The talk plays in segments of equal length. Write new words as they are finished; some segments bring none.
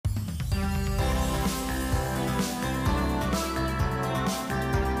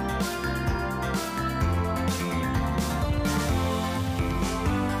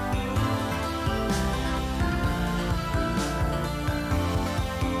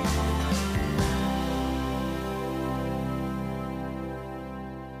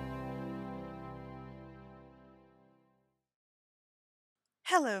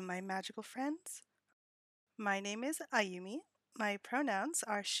Hello, my magical friends. My name is Ayumi. My pronouns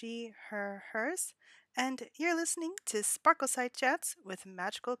are she, her, hers, and you're listening to Sparkleside Chats with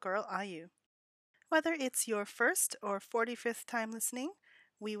Magical Girl Ayu. Whether it's your first or 45th time listening,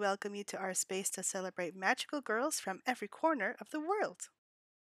 we welcome you to our space to celebrate magical girls from every corner of the world.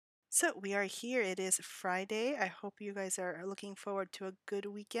 So, we are here. It is Friday. I hope you guys are looking forward to a good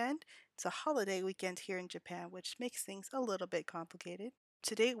weekend. It's a holiday weekend here in Japan, which makes things a little bit complicated.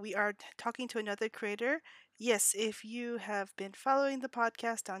 Today we are talking to another creator. Yes, if you have been following the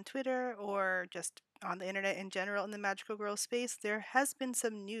podcast on Twitter or just on the internet in general in the Magical Girl space, there has been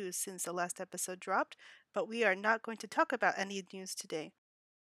some news since the last episode dropped, but we are not going to talk about any news today.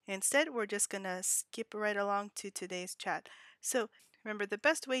 Instead, we're just going to skip right along to today's chat. So, remember, the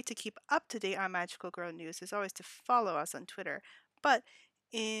best way to keep up to date on Magical Girl news is always to follow us on Twitter. But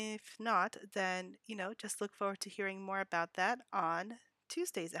if not, then, just look forward to hearing more about that on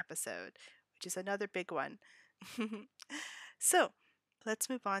Tuesday's episode, which is another big one. So, let's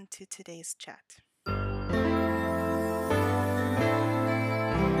move on to today's chat.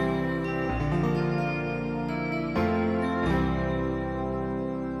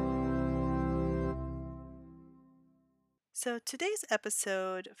 So today's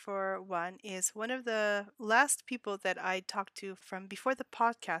episode, for one, is one of the last people that I talked to from before the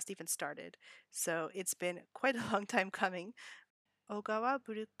podcast even started. So it's been quite a long time coming. Ogawa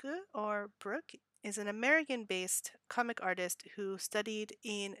Buruku, or Brooke, is an American based comic artist who studied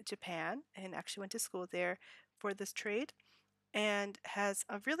in Japan and actually went to school there for this trade and has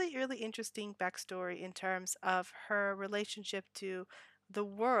a really, really interesting backstory in terms of her relationship to the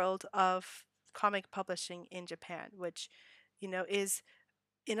world of comic publishing in Japan, which, is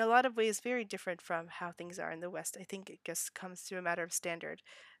in a lot of ways very different from how things are in the West. I think it just comes to a matter of standard,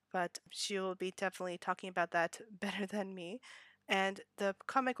 but she will be definitely talking about that better than me. And the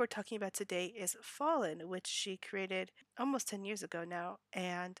comic we're talking about today is Fallen, which she created almost 10 years ago now.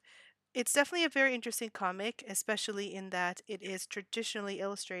 And it's definitely a very interesting comic, especially in that it is traditionally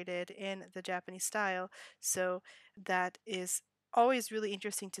illustrated in the Japanese style. So that is always really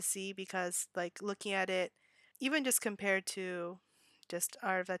interesting to see because, like, looking at it, even just compared to just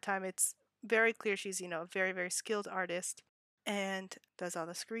art of that time, it's very clear she's, a very, very skilled artist and does all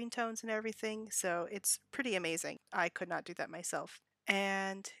the screen tones and everything. So it's pretty amazing. I could not do that myself.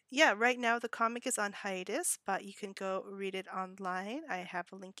 And yeah, right now the comic is on hiatus, but you can go read it online. I have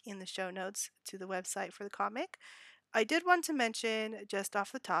a link in the show notes to the website for the comic. I did want to mention just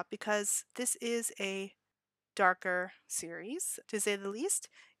off the top because this is a darker series, to say the least.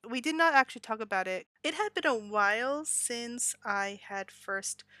 We did not actually talk about it. It had been a while since I had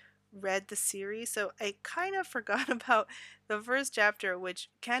first read the series, so I kind of forgot about the first chapter, which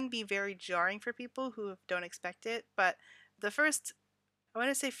can be very jarring for people who don't expect it. But the first I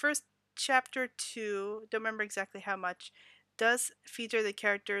want to say first chapter 2, don't remember exactly how much, does feature the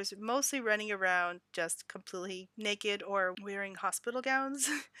characters mostly running around just completely naked or wearing hospital gowns.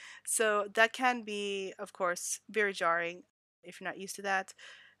 So that can be, of course, very jarring if you're not used to that.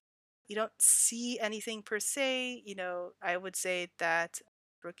 You don't see anything per se. I would say that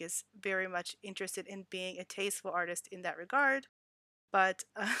Brooke is very much interested in being a tasteful artist in that regard. But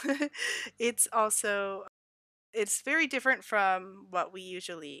it's also it's very different from what we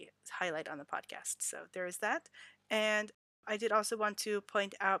usually highlight on the podcast. So there is that. And I did also want to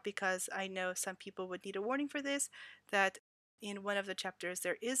point out, because I know some people would need a warning for this, that in one of the chapters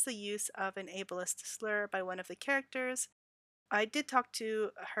there is the use of an ableist slur by one of the characters. I did talk to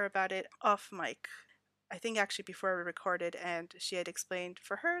her about it off mic, I think actually before we recorded, and she had explained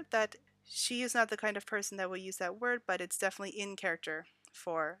for her that she is not the kind of person that will use that word, but it's definitely in character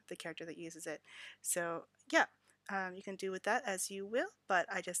for the character that uses it. So, yeah, you can do with that as you will, but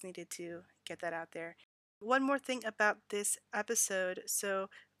I just needed to get that out there. One more thing about this episode. So,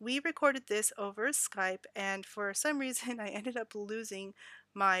 we recorded this over Skype, and for some reason, I ended up losing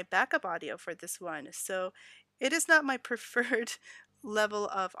my backup audio for this one. So, it is not my preferred level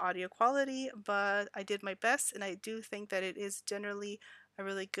of audio quality, but I did my best, and I do think that it is generally a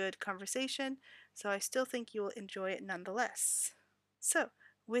really good conversation, so I still think you will enjoy it nonetheless. So,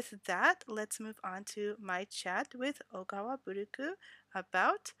 with that, let's move on to my chat with Ogawa Buruku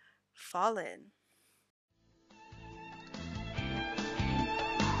about Fallen.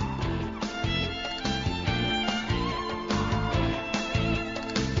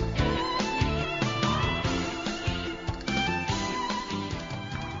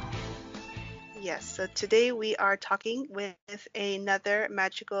 Yes, so today we are talking with another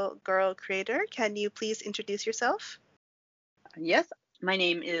magical girl creator. Can you please introduce yourself? Yes, my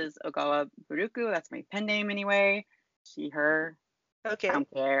name is Ogawa Buruku. That's my pen name anyway. She, her. I Okay.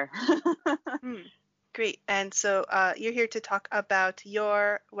 don't care. Hmm. Great. And so you're here to talk about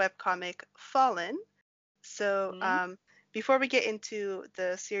your webcomic Fallen. So Mhm. before we get into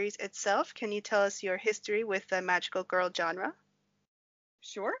the series itself, can you tell us your history with the magical girl genre?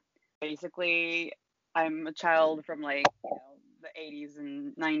 Sure. Basically, I'm a child from like, the 80s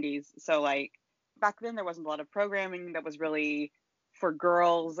and 90s. So like back then there wasn't a lot of programming that was really for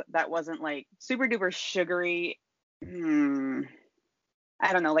girls that wasn't like super duper sugary. Hmm.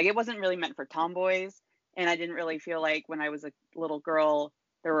 I don't know, like it wasn't really meant for tomboys. And I didn't really feel like when I was a little girl,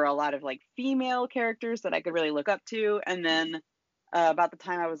 there were a lot of like female characters that I could really look up to. And then about the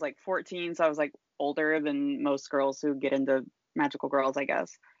time I was like 14, so I was like older than most girls who get into magical girls, I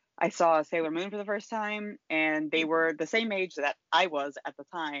guess. I saw Sailor Moon for the first time, and they were the same age that I was at the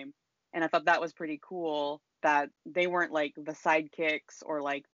time. And I thought that was pretty cool that they weren't like the sidekicks or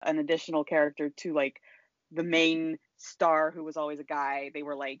like an additional character to like the main star who was always a guy. They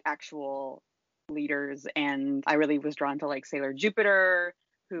were like actual leaders. And I really was drawn to like Sailor Jupiter,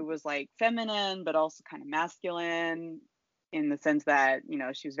 who was like feminine, but also kind of masculine in the sense that,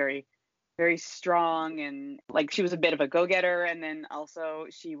 she was very, very strong and like she was a bit of a go getter. And then also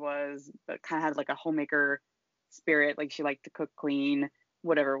she was kind of had like a homemaker spirit. Like she liked to cook, clean,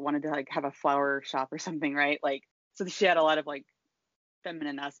 whatever, wanted to like have a flower shop or something, right? Like, so she had a lot of like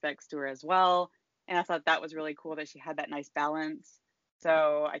feminine aspects to her as well. And I thought that was really cool that she had that nice balance.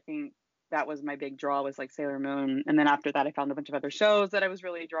 So I think that was my big draw was like Sailor Moon. And then after that, I found a bunch of other shows that I was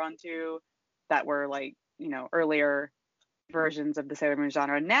really drawn to that were like, earlier versions of the Sailor Moon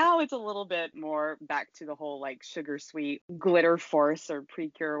genre. Now it's a little bit more back to the whole like sugar sweet glitter force or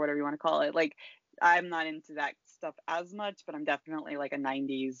precure or whatever you want to call it. Like I'm not into that stuff as much, but I'm definitely like a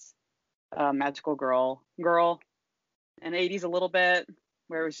 90s magical girl and 80s a little bit,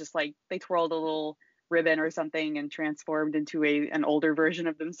 where it was just like they twirled a little ribbon or something and transformed into an older version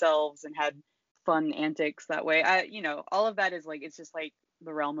of themselves and had fun antics that way. All of that is like it's just like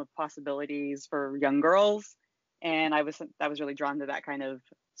the realm of possibilities for young girls, and I was really drawn to that kind of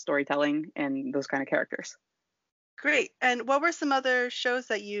storytelling and those kind of characters. Great. And what were some other shows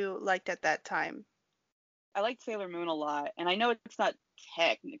that you liked at that time? I liked Sailor Moon a lot, and I know it's not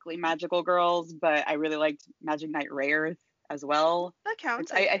technically magical girls, but I really liked Magic Knight Rayearth as well. That It's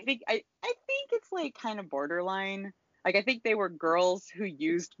counts, I I think. think I think it's like kind of borderline. Like I think they were girls who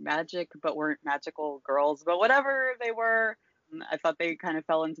used magic but weren't magical girls, but whatever they were, I thought they kind of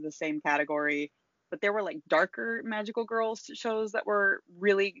fell into the same category. But there were like darker magical girls shows that were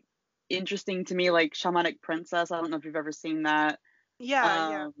really interesting to me, like Shamanic Princess. I don't know if you've ever seen that. Yeah,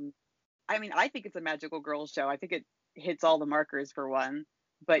 yeah. Um, I mean, I think it's a magical girls show. I think it hits all the markers for one,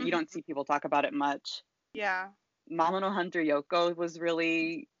 but you don't Hmm. see people talk about it much. Yeah. Mama no Hunter Yoko was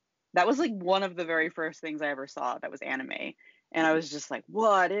really that was like one of the very first things I ever saw that was anime. And I was just like,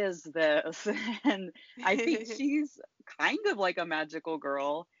 what is this? And I think she's kind of like a magical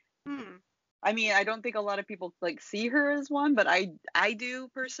girl. Hmm. I mean, I don't think a lot of people like see her as one, but I do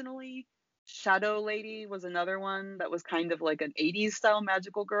personally. Shadow Lady was another one that was kind of like an 80s style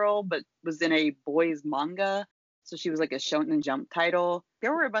magical girl, but was in a boys manga. So she was like a Shonen Jump title.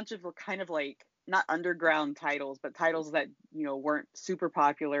 There were a bunch of kind of like not underground titles, but titles that, weren't super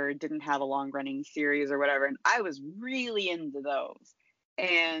popular, didn't have a long running series or whatever. And I was really into those.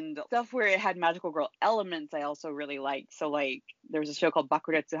 And stuff where it had magical girl elements, I also really liked. So, like, there was a show called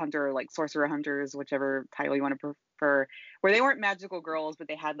Bakuretsu Hunter, or like Sorcerer Hunters, whichever title you want to prefer, where they weren't magical girls, but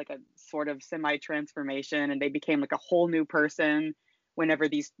they had like a sort of semi transformation and they became like a whole new person whenever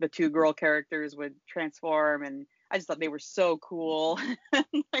the two girl characters would transform. And I just thought they were so cool.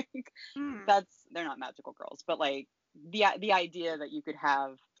 Like, Hmm. they're not magical girls, but like the idea that you could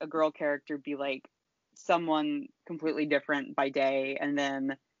have a girl character be like someone completely different by day and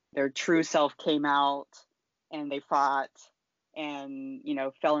then their true self came out and they fought and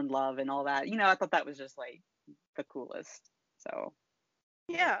fell in love and all that. I thought that was just like the coolest. So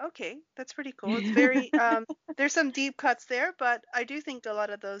Yeah, okay. That's pretty cool. It's very there's some deep cuts there, but I do think a lot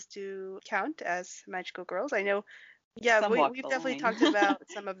of those do count as magical girls. I know, yeah, some walk we've the definitely line. talked about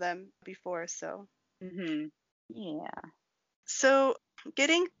some of them before, so. Yeah. So,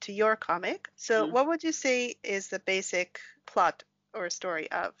 getting to your comic, so Mhm. what would you say is the basic plot or story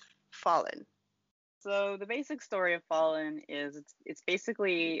of Fallen? So the basic story of Fallen is it's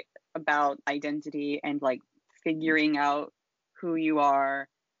basically about identity and like figuring out who you are.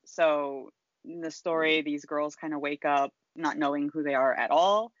 So in the story, these girls kind of wake up not knowing who they are at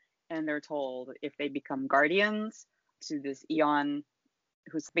all, and they're told if they become guardians to this Eon,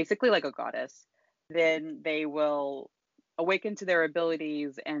 who's basically like a goddess, then they will awaken to their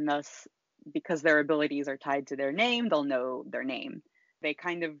abilities and thus because their abilities are tied to their name, they'll know their name. They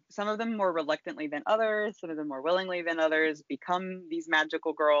some of them more reluctantly than others, some of them more willingly than others, become these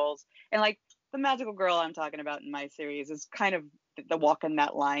magical girls. And like the magical girl I'm talking about in my series is kind of the walk in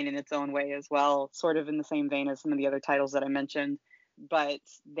that line in its own way as well, sort of in the same vein as some of the other titles that I mentioned. But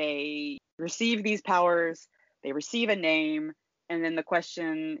they receive these powers, they receive a name, and then the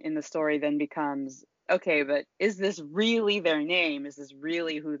question in the story then becomes, okay, but is this really their name? Is this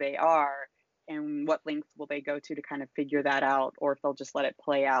really who they are? And what lengths will they go to kind of figure that out, or if they'll just let it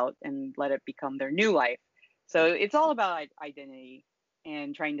play out and let it become their new life. So it's all about identity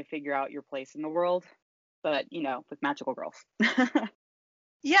and trying to figure out your place in the world, but with magical girls.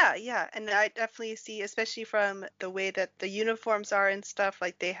 Yeah, yeah. And I definitely see, especially from the way that the uniforms are and stuff,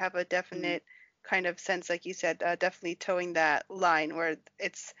 like they have a Mm. definite kind of sense, like you said, definitely towing that line where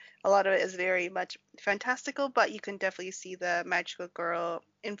it's a lot of it is very much fantastical, but you can definitely see the magical girl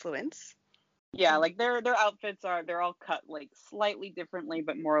influence. Yeah, like their outfits they're all cut like slightly differently,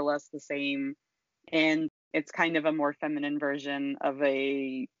 but more or less the same. And it's kind of a more feminine version of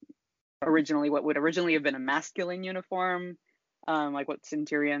what would originally have been a masculine uniform, like what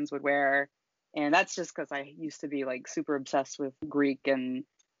centurions would wear. And that's just because I used to be like super obsessed with Greek and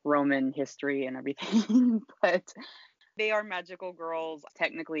Roman history and everything. But they are magical girls.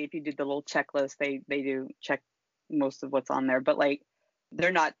 Technically, if you did the little checklist, they do check most of what's on there. But like,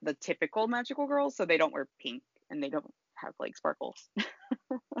 they're not the typical magical girls, so they don't wear pink and they don't have like sparkles.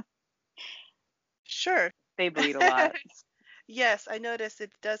 Sure. They bleed a lot. Yes, I noticed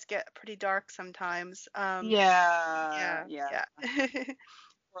it does get pretty dark sometimes. Yeah, Yeah, yeah. yeah.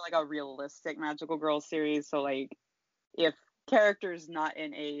 Or like a realistic magical girl series. So like, if characters not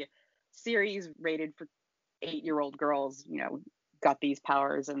in a series rated for 8-year-old girls, got these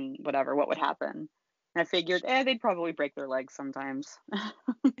powers and whatever, what would happen? And I figured, they'd probably break their legs sometimes.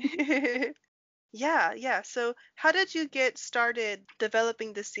 Yeah, yeah. So, how did you get started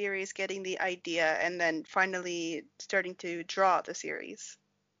developing the series, getting the idea, and then finally starting to draw the series?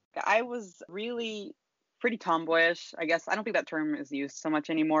 I was really pretty tomboyish. I guess I don't think that term is used so much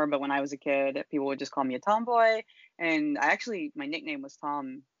anymore, but when I was a kid, people would just call me a tomboy. And my nickname was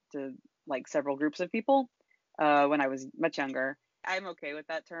Tom to like several groups of people when I was much younger. I'm okay with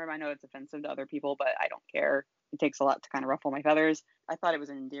that term. I know it's offensive to other people, but I don't care. It takes a lot to kind of ruffle my feathers. I thought it was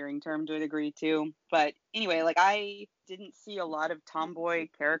an endearing term to a degree too. But anyway, like I didn't see a lot of tomboy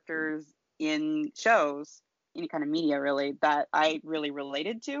characters in shows, any kind of media really, that I really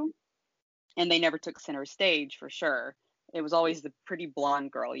related to. And they never took center stage for sure. It was always the pretty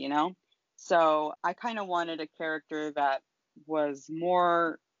blonde girl, you know? So I kind of wanted a character that was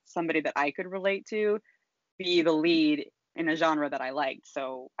more somebody that I could relate to, be the lead in a genre that I liked.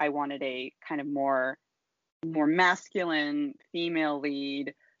 So I wanted a kind of more masculine female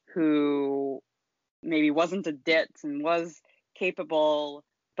lead who maybe wasn't a ditz and was capable,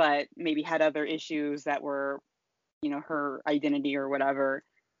 but maybe had other issues that were, her identity or whatever.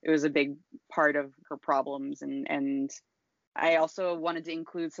 It was a big part of her problems. And I also wanted to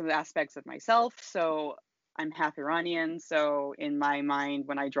include some aspects of myself. So I'm half Iranian. So in my mind,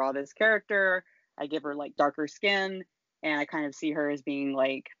 when I draw this character, I give her like darker skin, and I kind of see her as being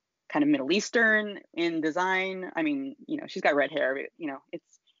like kind of Middle Eastern in design. I mean, she's got red hair, but,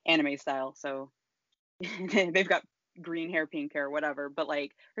 it's anime style. So they've got green hair, pink hair, whatever. But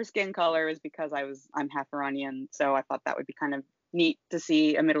like her skin color is because I'm half Iranian, so I thought that would be kind of neat to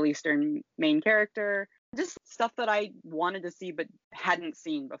see a Middle Eastern main character. Just stuff that I wanted to see but hadn't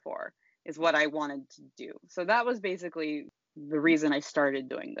seen before is what I wanted to do. So that was basically the reason I started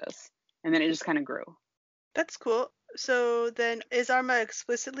doing this. And then it just kind of grew. That's cool. So then, is Arma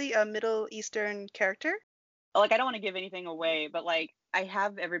explicitly a Middle Eastern character? Like I don't want to give anything away, but like I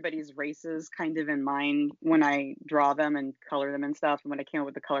have everybody's races kind of in mind when I draw them and color them and stuff, and when I came up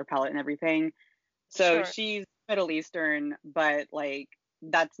with the color palette and everything. So Sure. she's Middle Eastern, but like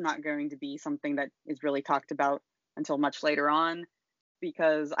that's not going to be something that is really talked about until much later on,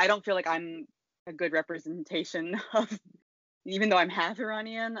 because I don't feel like I'm a good representation of, even though I'm half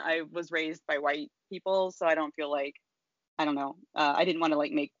Iranian, I was raised by white people, so I don't feel like, I don't know. I didn't want to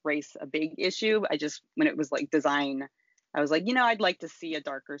like make race a big issue. I just, when it was like design, I was like, I'd like to see a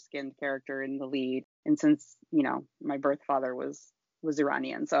darker skinned character in the lead. And since, my birth father was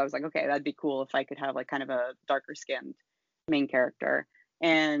Iranian, so I was like, okay, that'd be cool if I could have like kind of a darker skinned main character.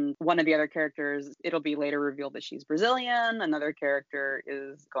 And one of the other characters, it'll be later revealed that she's Brazilian. Another character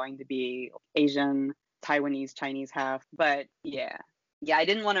is going to be Asian, Taiwanese, Chinese half. But yeah, I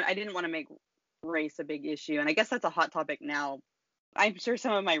didn't want to make race a big issue. And I guess that's a hot topic now. I'm sure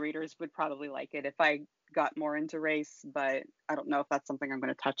some of my readers would probably like it if I got more into race, but I don't know if that's something I'm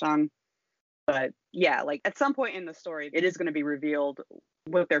going to touch on. But yeah, like at some point in the story, it is going to be revealed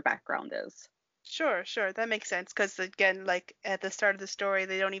what their background is. Sure, sure. That makes sense. Because again, like at the start of the story,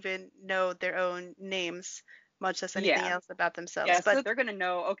 they don't even know their own names, much less anything Yeah. else about themselves. Yeah, so But they're going to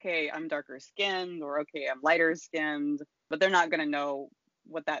know, okay, I'm darker skinned or okay, I'm lighter skinned, but they're not going to know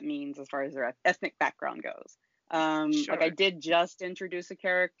what that means as far as their ethnic background goes. Like I sure. did just introduce a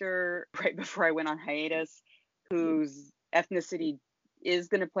character right before I went on hiatus whose ethnicity is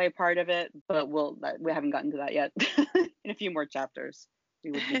going to play a part of it, but we haven't gotten to that yet. In a few more chapters,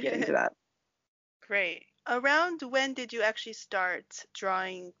 we would be getting to that. Great. Around when did you actually start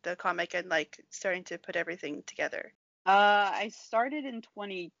drawing the comic and like starting to put everything together? I started in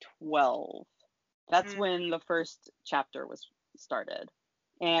 2012. That's Mm. when the first chapter was started.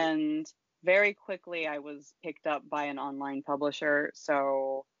 And very quickly, I was picked up by an online publisher.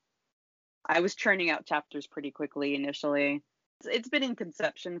 So I was churning out chapters pretty quickly initially. It's been in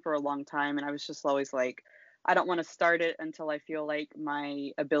conception for a long time. And I was just always like, I don't want to start it until I feel like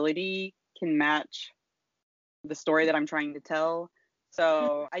my ability can match the story that I'm trying to tell.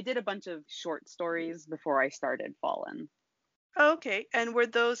 So I did a bunch of short stories before I started Fallen. Oh, okay. And were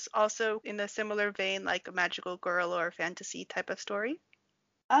those also in a similar vein, like a magical girl or fantasy type of story?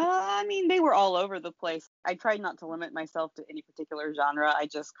 I mean, they were all over the place. I tried not to limit myself to any particular genre. I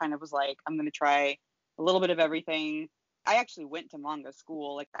just kind of was like, I'm going to try a little bit of everything. I actually went to manga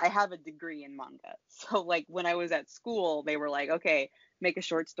school. Like, I have a degree in manga. So, like, when I was at school, they were like, okay, make a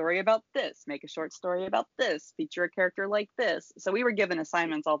short story about this, make a short story about this, feature a character like this. So, we were given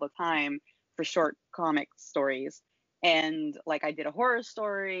assignments all the time for short comic stories. And like I did a horror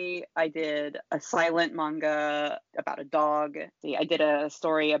story, I did a silent manga about a dog. I did a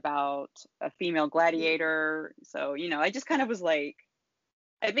story about a female gladiator. So, I just kind of was like,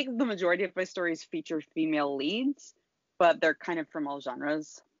 I think the majority of my stories feature female leads, but they're kind of from all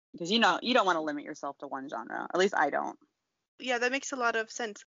genres. Because you don't want to limit yourself to one genre. At least I don't. Yeah, that makes a lot of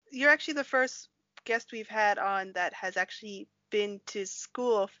sense. You're actually the first guest we've had on that has actually been to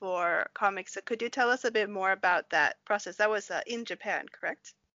school for comics. So could you tell us a bit more about that process? That was in Japan,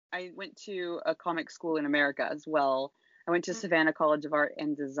 correct? I went to a comic school in America as well. I went to Savannah College of Art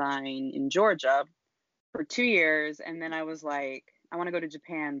and Design in Georgia for 2 years, and then I was like, I want to go to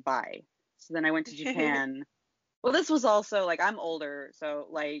Japan. Bye. So then I went to Mm. Japan. Well, this was also like I'm older, so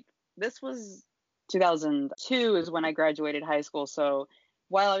like this was 2002 is when I graduated high school. So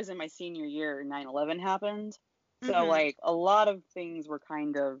while I was in my senior year, 9/11 happened. So Hmm. like a lot of things were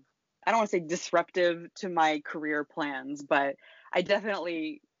kind of, I don't want to say disruptive to my career plans, but I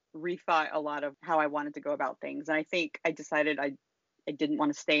definitely rethought a lot of how I wanted to go about things. And I think I decided I didn't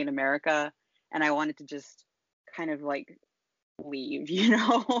want to stay in America and I wanted to just kind of like leave,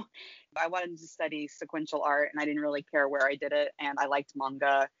 I wanted to study sequential art and I didn't really care where I did it and I liked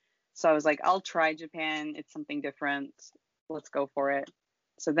manga. So I was like, I'll try Japan. It's something different. Let's go for it.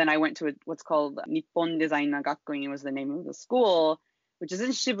 So then I went to what's called Nippon Design Gakuin was the name of the school, which is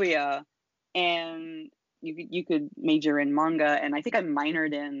in Shibuya. And you could major in manga and I think I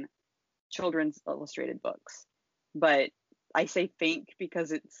minored in children's illustrated books. But I say think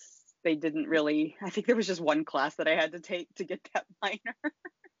because they didn't really, I think there was just one class that I had to take to get that minor.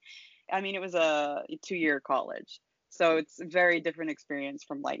 I mean, it was a 2 year college. So it's a very different experience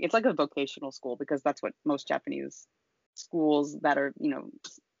from like, it's like a vocational school because that's what most Japanese schools that are,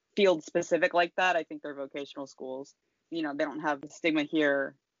 field specific like that, I think they're vocational schools. They don't have the stigma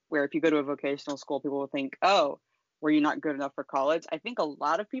here where if you go to a vocational school, people will think, oh, were you not good enough for college? I think a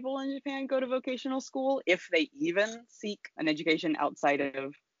lot of people in Japan go to vocational school if they even seek an education outside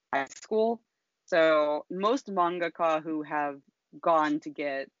of high school. So most mangaka who have gone to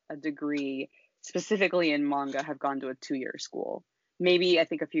get a degree specifically in manga have gone to a 2 year school. Maybe I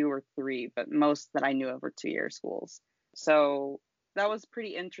think a few or three, but most that I knew of were 2 year schools. So that was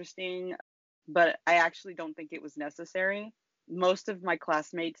pretty interesting, but I actually don't think it was necessary. Most of my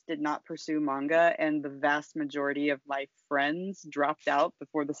classmates did not pursue manga, and the vast majority of my friends dropped out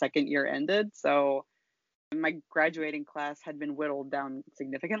before the second year ended. So my graduating class had been whittled down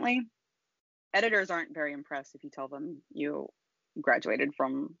significantly. Editors aren't very impressed if you tell them you graduated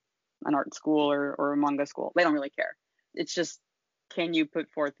from an art school or a manga school. They don't really care. It's just, can you put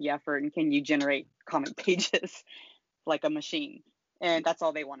forth the effort and can you generate comic pages like a machine? And that's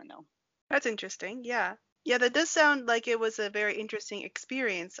all they want to know. That's interesting. Yeah. Yeah, that does sound like it was a very interesting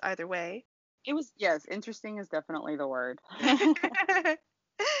experience either way. It was, yes, interesting is definitely the word.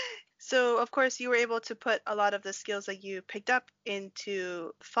 So, of course, you were able to put a lot of the skills that you picked up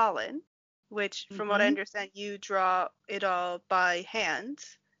into Fallen, which, from what I Hmm. understand, you draw it all by hand.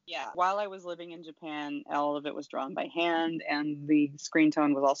 Yeah. While I was living in Japan, all of it was drawn by hand, and the screen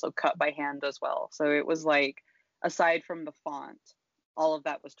tone was also cut by hand as well. So it was like, aside from the font, all of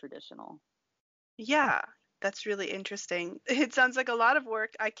that was traditional. Yeah, that's really interesting. It sounds like a lot of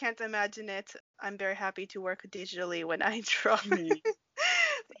work. I can't imagine it. I'm very happy to work digitally when I draw. Mhm.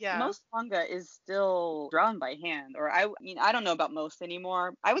 Yeah. Most manga is still drawn by hand, or I don't know about most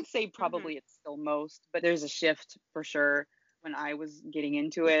anymore. I would say Hmm. probably it's still most, but there's a shift for sure. When I was getting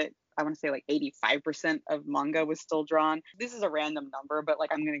into it, I want to say like 85% of manga was still drawn. This is a random number, but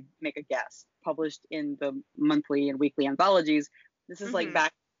like I'm going to make a guess. Published in the monthly and weekly anthologies. This is like Hmm.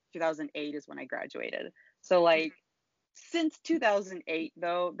 back 2008 is when I graduated. So like since 2008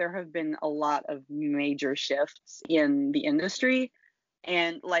 though, there have been a lot of major shifts in the industry,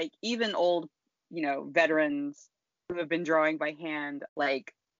 and like even old, veterans who have been drawing by hand,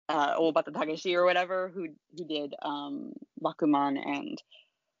 like Obata Takeshi or whatever, who did Bakuman and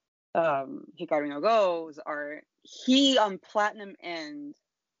Hikaru no Go's, are he on Platinum End,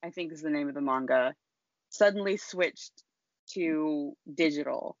 I think is the name of the manga, suddenly switched to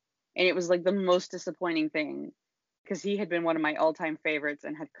digital, and it was like the most disappointing thing because he had been one of my all-time favorites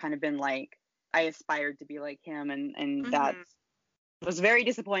and had kind of been like, I aspired to be like him, and that Hmm. was very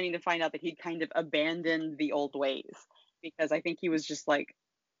disappointing to find out that he'd kind of abandoned the old ways, because I think he was just like,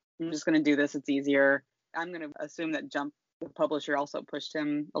 I'm just going to do this, it's easier. I'm going to assume that Jump, the publisher, also pushed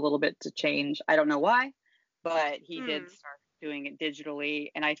him a little bit to change. I don't know why, but he did Hmm. start doing it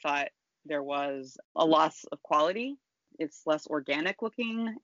digitally, and I thought there was a loss of quality. It's less organic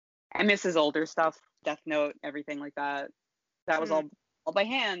looking. I miss his older stuff, Death Note, everything like that. That was Hmm. all by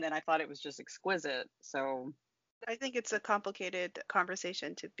hand, and I thought it was just exquisite. So, I think it's a complicated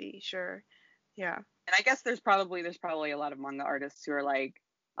conversation to be sure. Yeah. and I guess there's probably a lot of manga artists who are like,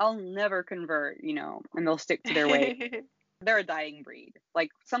 I'll never convert, and they'll stick to their way. They're a dying breed. Like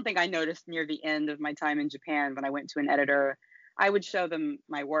something I noticed near the end of my time in Japan when I went to an editor, I would show them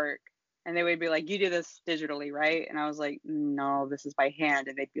my work, and they would be like, "You do this digitally, right?" And I was like, "No, this is by hand."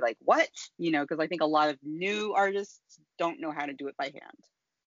 And they'd be like, "What?" Because I think a lot of new artists don't know how to do it by hand.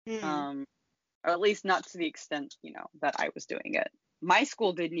 Hmm. Um, or at least not to the extent, that I was doing it. My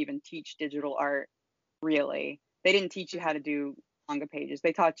school didn't even teach digital art, really. They didn't teach you how to do manga pages.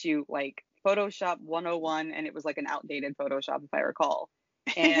 They taught you like Photoshop 101, and it was like an outdated Photoshop, if I recall.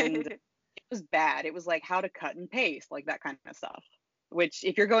 And it was bad. It was like how to cut and paste, like that kind of stuff. Which,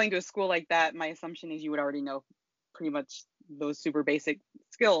 if you're going to a school like that, my assumption is you would already know pretty much those super basic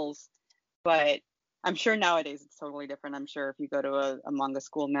skills. But I'm sure nowadays it's totally different. I'm sure if you go to a manga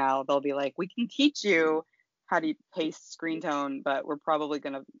school now, they'll be like, we can teach you how to paste screen tone, but we're probably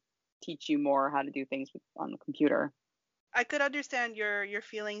going to teach you more how to do things on the computer. I could understand your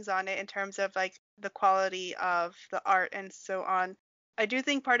feelings on it in terms of like the quality of the art and so on. I do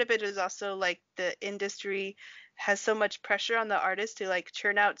think part of it is also like the industry has so much pressure on the artist to like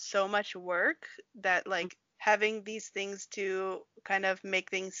churn out so much work that like having these things to kind of make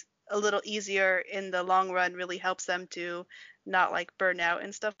things a little easier in the long run really helps them to not like burn out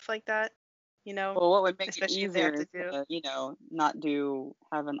and stuff like that, you know, Well, what would make it especially if they have easier to is do. to, not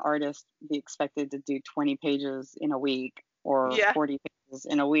have an artist be expected to do 20 pages in a week or Yeah, 40 pages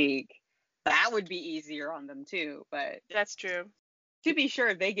in a week. That would be easier on them too. But that's true. to be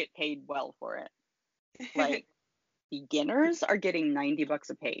sure, they get paid well for it. Like beginners are getting $90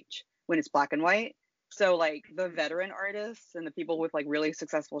 a page when it's black and white. So like the veteran artists and the people with like really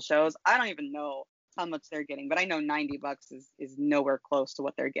successful shows, I don't even know how much they're getting, but I know $90 is nowhere close to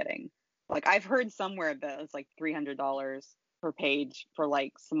what they're getting. Like I've heard somewhere that it's like $300 per page for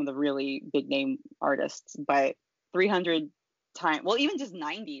like some of the really big name artists, but 300 times, well, even just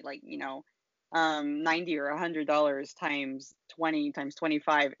 90, like, 90 or $100 times 20 times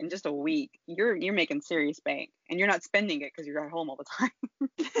 25 in just a week, you're making serious bank, and you're not spending it because you're at home all the time.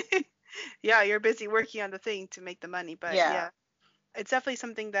 Yeah, you're busy working on the thing to make the money, but Yeah. yeah, it's definitely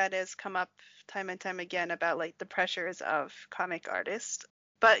something that has come up time and time again about like the pressures of comic artists.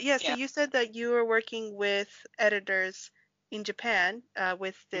 But yeah, so Yeah. you said that you were working with editors in Japan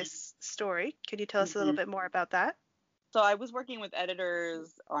with Mm-hmm. this story. Could you tell us a little Mm-hmm. bit more about that? So I was working with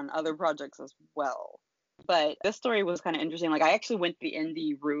editors on other projects as well. But this story was kind of interesting. Like I actually went the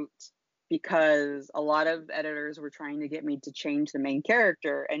indie route because a lot of editors were trying to get me to change the main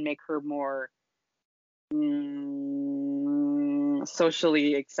character and make her more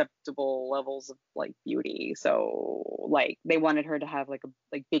socially acceptable levels of like beauty. So like they wanted her to have like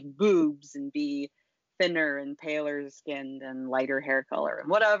big boobs and be thinner and paler skinned and lighter hair color and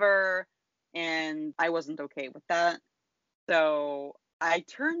whatever. And I wasn't okay with that. So I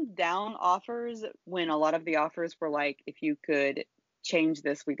turned down offers when a lot of the offers were like, if you could change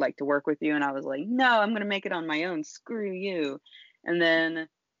this. We'd like to work with you. And I was like, no, I'm going to make it on my own. Screw you. And then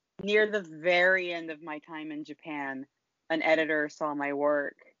near the very end of my time in Japan, an editor saw my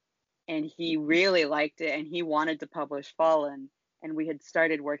work and he really liked it and he wanted to publish Fallen. And we had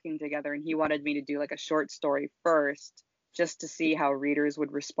started working together and he wanted me to do like a short story first just to see how readers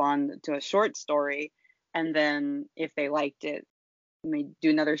would respond to a short story. And then if they liked it, we do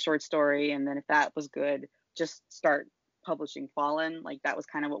another short story. And then if that was good, just start publishing Fallen. Like that was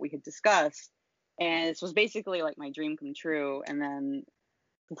kind of what we had discussed. And this was basically like my dream come true. And then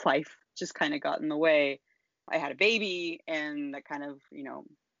life just kind of got in the way. I had a baby and that kind of,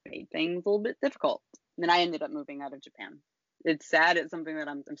 made things a little bit difficult. And then I ended up moving out of Japan. It's sad. It's something that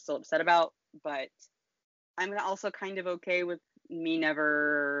I'm still upset about, but I'm also kind of okay with me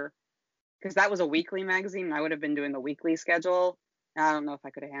never, because that was a weekly magazine and I would have been doing the weekly schedule. And I don't know if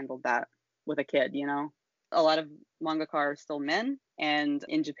I could have handled that with a kid, A lot of mangaka are still men, and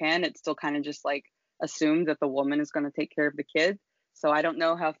in Japan, it's still kind of just like assumed that the woman is going to take care of the kid. So I don't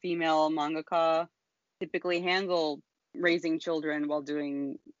know how female mangaka typically handle raising children while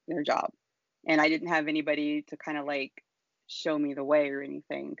doing their job. And I didn't have anybody to kind of like show me the way or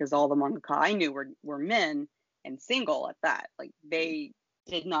anything, because all the mangaka I knew were men and single at that. Like they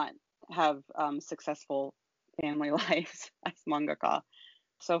did not have successful family lives as mangaka.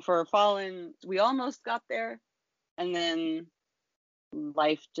 So for Fallen, we almost got there, and then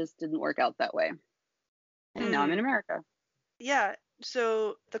life just didn't work out that way. And now I'm in America. Yeah.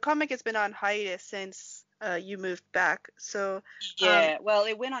 So the comic has been on hiatus since you moved back. So Yeah, well,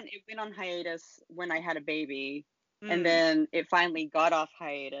 it went on hiatus when I had a baby, and then it finally got off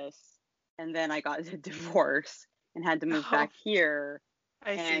hiatus, and then I got a divorce and had to move back here.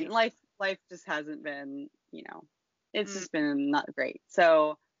 I And see. life just hasn't been, it's just been not great.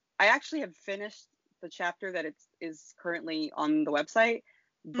 So I actually have finished the chapter that is currently on the website,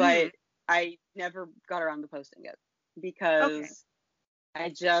 but I never got around to posting it because I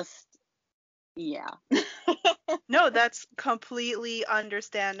just, yeah. No, that's completely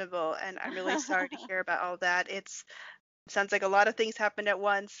understandable, and I'm really sorry to hear about all that. It sounds like a lot of things happened at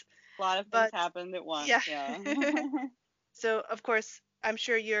once, A lot of things but happened at once, yeah. yeah. So, of course, I'm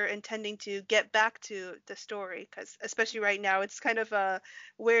sure you're intending to get back to the story because, especially right now, it's kind of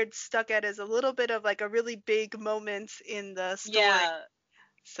where it's stuck at is a little bit of like a really big moment in the story. Yeah, yeah,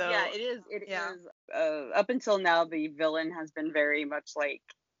 So, it is. It yeah. is. Up until now, the villain has been very much like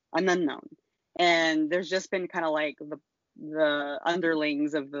an unknown, and there's just been kind of like the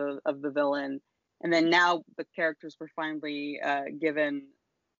underlings of the villain, and then now the characters were finally given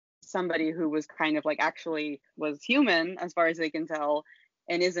somebody who was kind of like actually was human as far as they can tell,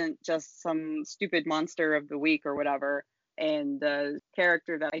 and isn't just some stupid monster of the week or whatever. And the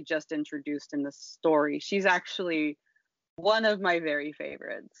character that I just introduced in the story, she's actually one of my very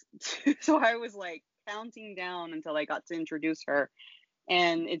favorites. So I was like counting down until I got to introduce her.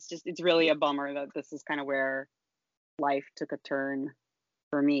 And it's really a bummer that this is kind of where life took a turn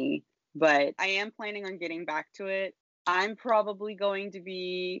for me. But I am planning on getting back to it. I'm probably going to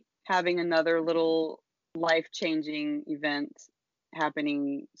be having another little life changing event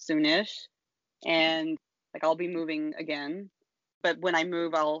happening soonish. And like I'll be moving again. But when I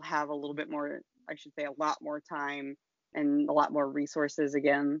move, I'll have a little bit more, I should say, a lot more time and a lot more resources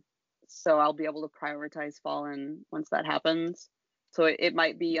again. So I'll be able to prioritize Fallen once that happens. So it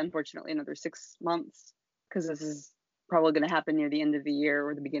might be, unfortunately, another 6 months because this is probably going to happen near the end of the year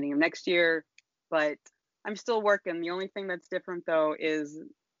or the beginning of next year. But I'm still working. The only thing that's different, though, is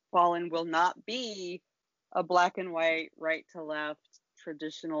Fallen will not be a black and white, right to left,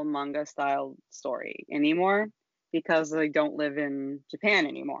 traditional manga style story anymore because I don't live in Japan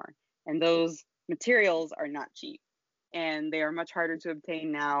anymore. And those materials are not cheap and they are much harder to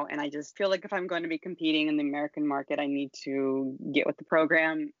obtain now. And I just feel like if I'm going to be competing in the American market, I need to get with the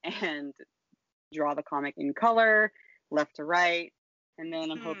program and draw the comic in color, left to right. And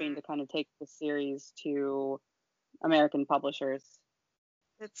then I'm hoping to kind of take the series to American publishers.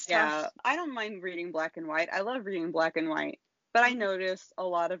 It's Yeah, tough. I don't mind reading black and white. I love reading black and white. But I notice a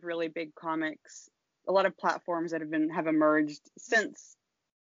lot of really big comics, a lot of platforms that have emerged since,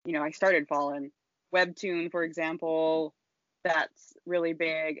 I started Fallen. Webtoon, for example, that's really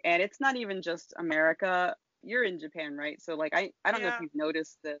big. And it's not even just America. You're in Japan, right? So like I don't know if Yeah. you've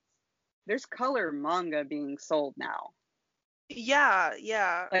noticed this. There's color manga being sold now. Yeah,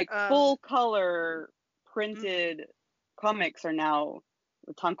 yeah. Like full color Mhm. printed comics are now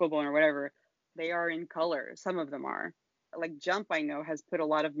tankobon or whatever. They are in color. Some of them are. Like Jump, I know, has put a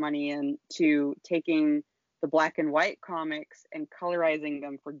lot of money into taking the black and white comics and colorizing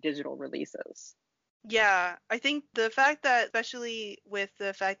them for digital releases. Yeah, I think the fact that, especially with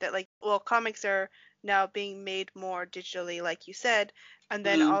the fact that, like, well, comics are now being made more digitally, like you said, and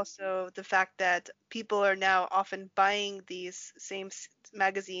then Mm. also the fact that people are now often buying these same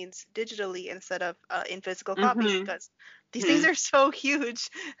magazines digitally instead of in physical copies Mm-hmm. because these things Hmm. are so huge.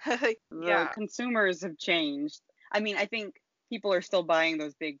 Like, The yeah. consumers have changed. I mean, I think people are still buying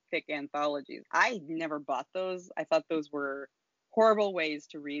those big, thick anthologies. I never bought those. I thought those were horrible ways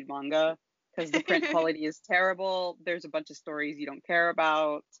to read manga because the print quality is terrible. There's a bunch of stories you don't care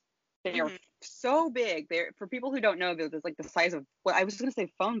about. They are Hmm. so big. They're for people who don't know. There's like the size of. Well, I was going to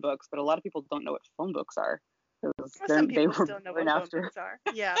say phone books, but a lot of people don't know what phone books are because Well, some they people were still know born what phone after. books are.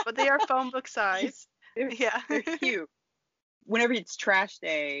 Yeah, but they are phone book size. they're Yeah. they're huge. Whenever it's trash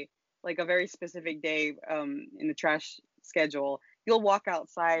day, like a very specific day in the trash schedule, you'll walk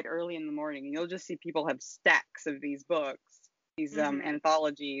outside early in the morning and you'll just see people have stacks of these books, these Hmm.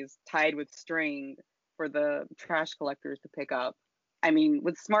 anthologies tied with string for the trash collectors to pick up. I mean,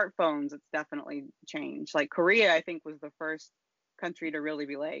 with smartphones, it's definitely changed. Like Korea, I think, was the first country to really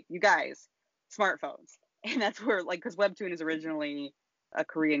be like, you guys, smartphones. And that's where, like, because Webtoon is originally a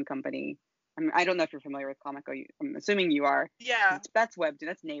Korean company. I mean, I don't know if you're familiar with Comico. I'm assuming you are. Yeah. That's Webtoon.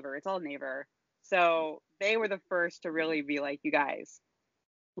 That's Naver. It's all Naver. So they were the first to really be like, you guys,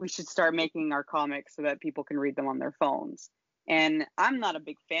 we should start making our comics so that people can read them on their phones. And I'm not a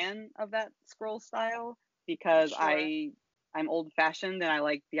big fan of that scroll style because Sure. I'm old fashioned and I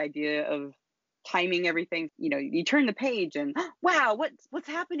like the idea of timing everything. You know, you turn the page and wow, what's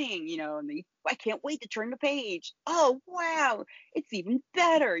happening? You know, and I can't wait to turn the page. Oh wow, it's even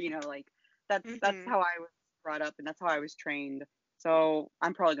better. You know, like that's Hmm. how I was brought up and that's how I was trained. So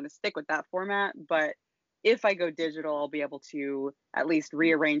I'm probably going to stick with that format, but if I go digital, I'll be able to at least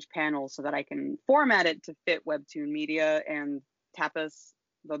rearrange panels so that I can format it to fit Webtoon Media and Tapas.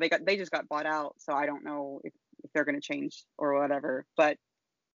 Though they just got bought out, so I don't know if they're going to change or whatever. But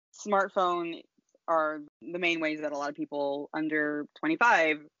smartphone are the main ways that a lot of people under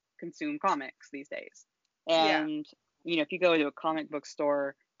 25 consume comics these days. Yeah. And you know, if you go to a comic book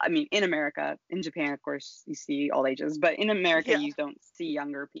store, I mean, in America, in Japan, of course, you see all ages, but in America, Yeah. you don't see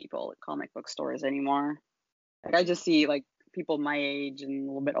younger people at comic book stores anymore. Like I just see like people my age and a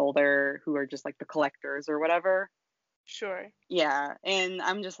little bit older who are just like the collectors or whatever. Sure. Yeah, and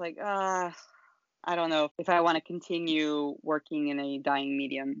I'm just like, I don't know if I want to continue working in a dying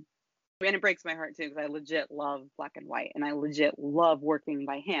medium. And it breaks my heart too because I legit love black and white and I legit love working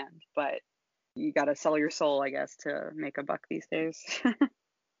by hand, but you got to sell your soul, I guess, to make a buck these days.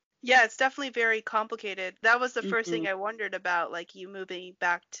 Yeah, it's definitely very complicated. That was the first Hmm. thing I wondered about, like you moving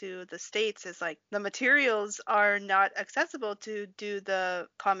back to the States, is like the materials are not accessible to do the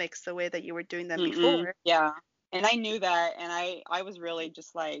comics the way that you were doing them Mm-mm. before. Yeah. And I knew that, and I was really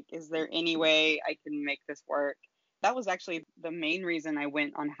just like, is there any way I can make this work? That was actually the main reason I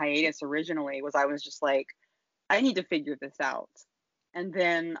went on hiatus originally, was I was just like, I need to figure this out. And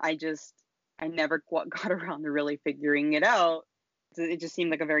then I never got around to really figuring it out. It just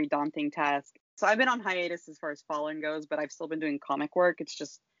seemed like a very daunting task. So I've been on hiatus as far as Fallen goes, but I've still been doing comic work. It's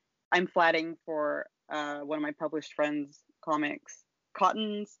just I'm flatting for one of my published friends' comics.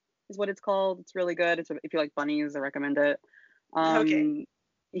 Cottons is what it's called. It's really good. If you like bunnies, I recommend it. Okay. Um,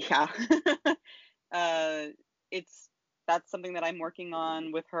 yeah. uh, it's that's something that I'm working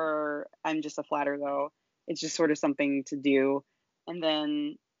on with her. I'm just a flatter though. It's just sort of something to do. And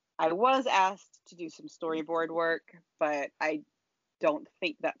then I was asked to do some storyboard work, but I don't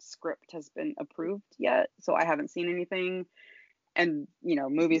think that script has been approved yet, so I haven't seen anything. And you know,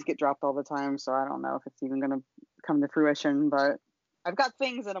 movies get dropped all the time, so I don't know if it's even going to come to fruition. But I've got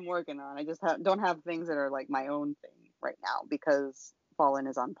things that I'm working on. I just don't have things that are like my own thing right now because Fallen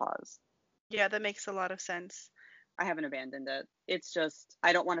is on pause. Yeah, that makes a lot of sense. I haven't abandoned it. It's just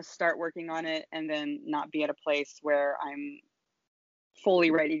I don't want to start working on it and then not be at a place where I'm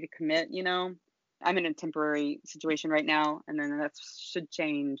fully ready to commit, you know. I'm in a temporary situation right now and then that should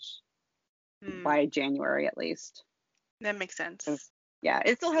change Hmm, by January at least. that makes 'Cause, sense. yeah,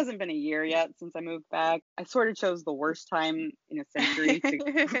 it still hasn't been a year yet since I moved back. I sort of chose the worst time in a century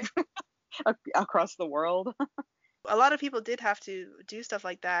to across the world. A lot of people did have to do stuff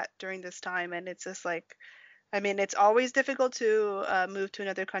like that during this time, and it's just like, I mean, it's always difficult to move to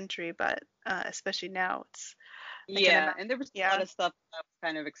another country, but especially now, I can Yeah, imagine. and there was a lot Yeah. of stuff I was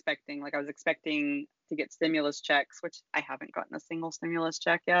kind of expecting. Like I was expecting to get stimulus checks, which I haven't gotten a single stimulus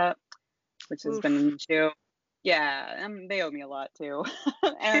check yet, which has been Oof. an issue. Yeah, they owe me a lot too.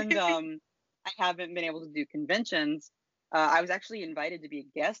 And I haven't been able to do conventions. I was actually invited to be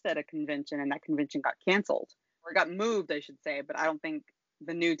a guest at a convention, and that convention got canceled or got moved, I should say. But I don't think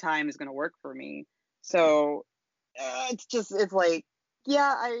the new time is going to work for me. So it's like,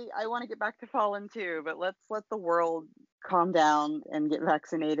 yeah, I want to get back to Fallen too, but let's let the world calm down and get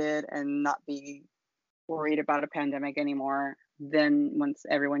vaccinated and not be worried about a pandemic anymore. Then once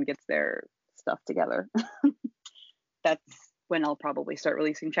everyone gets their stuff together, that's when I'll probably start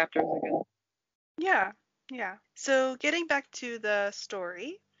releasing chapters again. Yeah, yeah. So getting back to the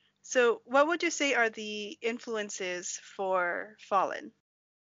story, so what would you say are the influences for Fallen?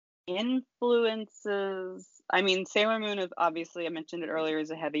 Influences. I mean, Sailor Moon is obviously, I mentioned it earlier,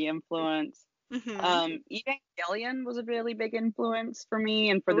 is a heavy influence. Mm-hmm. Evangelion was a really big influence for me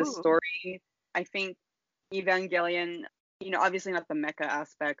and for the Ooh. story. I think Evangelion, obviously not the mecha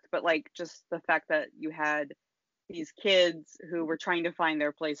aspect, but like just the fact that you had these kids who were trying to find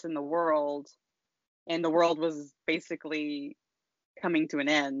their place in the world, and the world was basically coming to an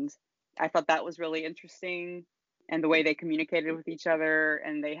end. I thought that was really interesting, and the way they communicated with each other,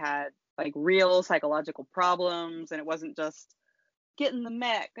 and they had like real psychological problems, and it wasn't just get in the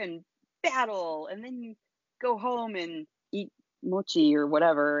mech and battle and then go home and eat mochi or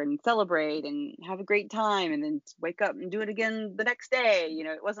whatever and celebrate and have a great time and then wake up and do it again the next day.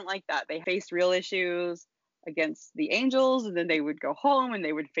 It wasn't like that. They faced real issues against the angels, and then they would go home and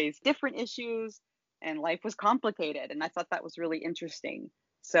they would face different issues, and life was complicated, and I thought that was really interesting.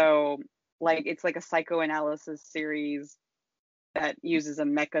 So like it's like a psychoanalysis series that uses a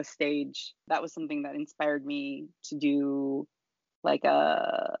mecha stage. That was something that inspired me to do like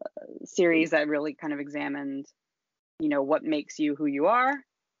a series that really kind of examined, what makes you who you are,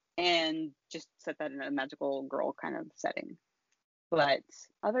 and just set that in a magical girl kind of setting. But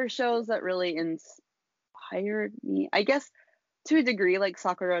other shows that really inspired me, I guess to a degree, like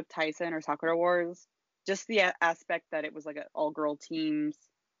Sakura Taisen or Sakura Wars, just the aspect that it was like all girl teams.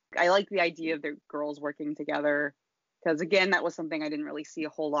 I like the idea of the girls working together because, again, that was something I didn't really see a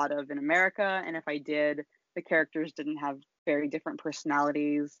whole lot of in America. And if I did, the characters didn't have very different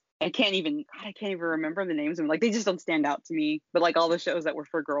personalities. I can't even remember the names of them. Like, they just don't stand out to me. But like all the shows that were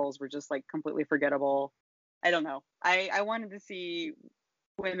for girls were just like completely forgettable. I don't know. I wanted to see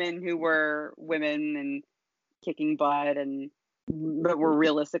women who were women and kicking butt, and but were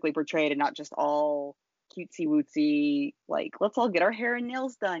realistically portrayed and not just all cutesy wootsy, like let's all get our hair and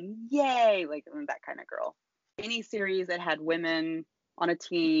nails done, yay, like that kind of girl. Any series that had women on a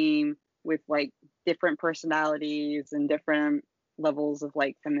team with like different personalities and different levels of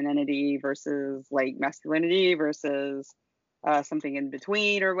like femininity versus like masculinity versus something in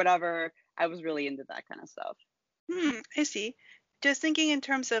between or whatever, I was really into that kind of stuff. I see. Just thinking in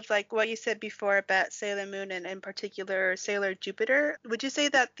terms of like what you said before about Sailor Moon and in particular Sailor Jupiter, would you say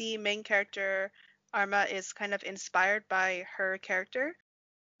that the main character Arma is kind of inspired by her character?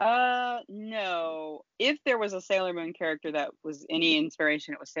 No. If there was a Sailor Moon character that was any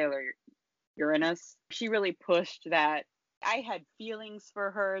inspiration, it was Sailor Uranus. She really pushed that. I had feelings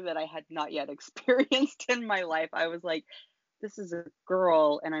for her that I had not yet experienced in my life. I was like, this is a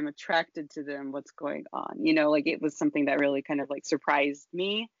girl and I'm attracted to them. What's going on? Like it was something that really kind of like surprised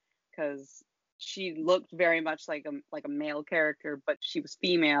me because she looked very much like a male character, but she was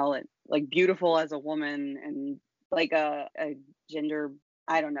female and like beautiful as a woman and like a gender,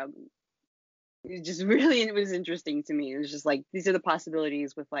 I don't know. It was interesting to me. It was just like these are the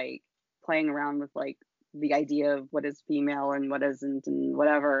possibilities with like playing around with like the idea of what is female and what isn't and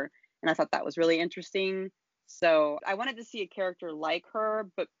whatever. And I thought that was really interesting. So I wanted to see a character like her,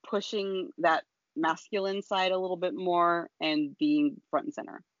 but pushing that masculine side a little bit more and being front and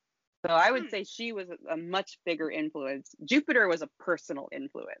center. So I would Hmm. say she was a much bigger influence. Jupiter was a personal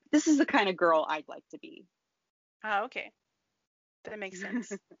influence. This is the kind of girl I'd like to be. Ah, okay. That makes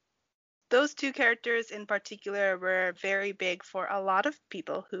sense. Those two characters in particular were very big for a lot of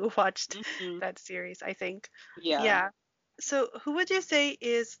people who watched Mhm. that series, I think. Yeah. Yeah. So, who would you say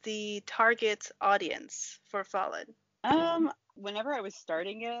is the target audience for Fallen? Whenever I was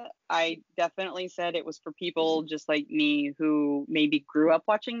starting it, I definitely said it was for people just like me who maybe grew up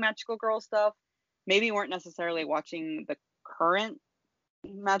watching Magical Girl stuff, maybe weren't necessarily watching the current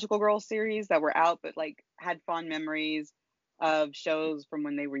Magical Girl series that were out, but like had fond memories of shows from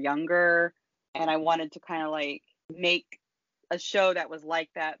when they were younger. And I wanted to kind of like make a show that was like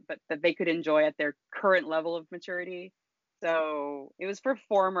that, but that they could enjoy at their current level of maturity. So it was for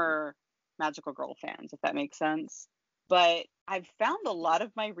former Magical Girl fans, if that makes sense. But I've found a lot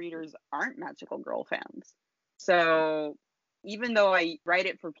of my readers aren't Magical Girl fans. So even though I write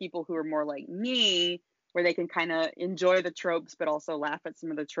it for people who are more like me, where they can kind of enjoy the tropes, but also laugh at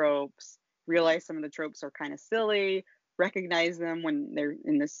some of the tropes, realize some of the tropes are kind of silly, recognize them when they're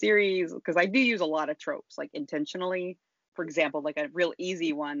in the series, because I do use a lot of tropes, like intentionally. For example, like a real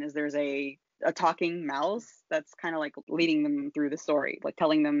easy one is there's a a talking mouse that's kind of like leading them through the story, like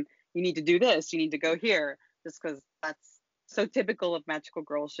telling them, you need to do this, you need to go here, just because that's so typical of magical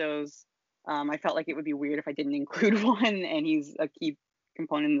girl shows. I felt like it would be weird if I didn't include one, and he's a key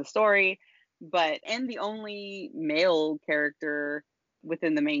component in the story. And the only male character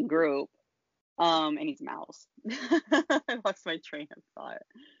within the main group, and he's Mouse. I lost my train of thought.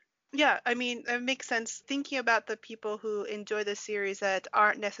 Yeah, I mean, it makes sense. Thinking about the people who enjoy the series that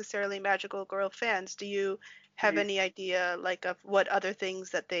aren't necessarily Magical Girl fans, do you have Mhm. any idea, like, of what other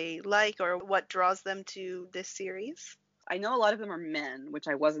things that they like or what draws them to this series? I know a lot of them are men, which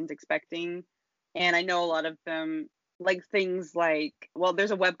I wasn't expecting. And I know a lot of them like things like, well,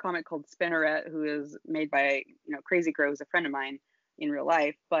 there's a webcomic called Spinneret who is made by, Crazy Crow, who's a friend of mine in real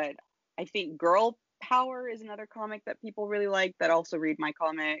life. But I think Girl Power is another comic that people really like that also read my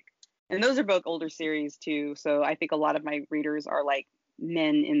comic. And those are both older series too. So I think a lot of my readers are like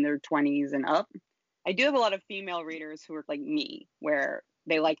men in their 20s and up. I do have a lot of female readers who are like me, where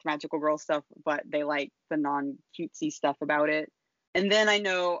they liked magical girl stuff, but they like the non cutesy stuff about it. And then I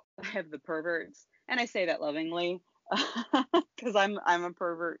know I have the perverts, and I say that lovingly because I'm a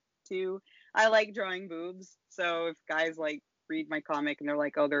pervert too. I like drawing boobs, so if guys like read my comic and they're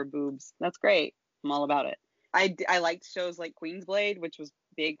like, "Oh, they're boobs," that's great. I'm all about it. I liked shows like Queen's Blade, which was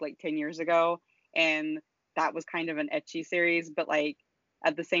big like 10 years ago, and that was kind of an ecchi series, but like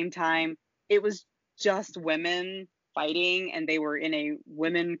at the same time, it was just women fighting, and they were in a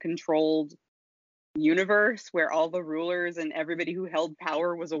women controlled universe where all the rulers and everybody who held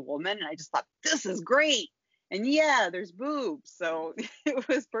power was a woman. And I just thought, this is great. And yeah, there's boobs. So it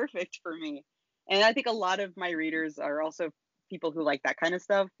was perfect for me. And I think a lot of my readers are also people who like that kind of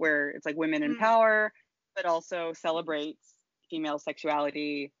stuff where it's like women in Mm. power, but also celebrates female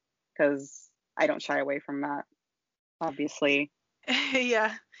sexuality, because I don't shy away from that, obviously.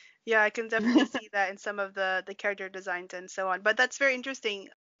 Yeah. Yeah, I can definitely see that in some of the character designs and so on. But that's very interesting.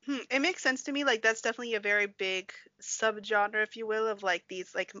 It makes sense to me. Like that's definitely a very big subgenre, if you will, of like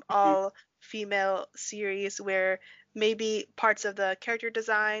these like all female series where maybe parts of the character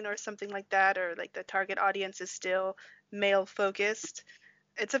design or something like that, or like the target audience is still male focused.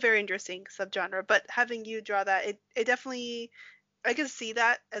 It's a very interesting subgenre. But having you draw that, it definitely I can see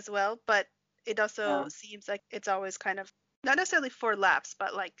that as well, but it also Yeah. seems like it's always kind of not necessarily for laughs,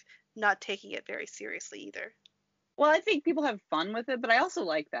 but like not taking it very seriously either. Well, I think people have fun with it, but I also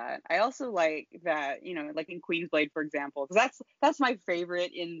like that. I also like that, like in Queen's Blade, for example, because that's my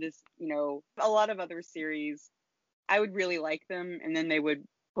favorite in this. A lot of other series, I would really like them, and then they would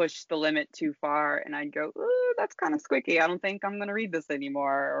push the limit too far, and I'd go, "Ooh, that's kind of squicky. I don't think I'm gonna read this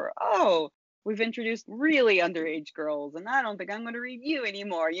anymore." Or, "Oh, we've introduced really underage girls, and I don't think I'm gonna read you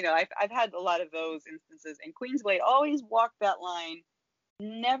anymore." I've had a lot of those instances, and Queen's Blade always walked that line,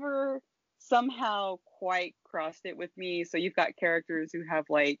 never somehow quite crossed it with me. So you've got characters who have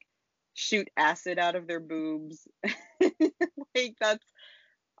like shoot acid out of their boobs. Like that's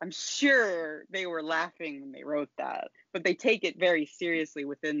I'm sure they were laughing when they wrote that, but they take it very seriously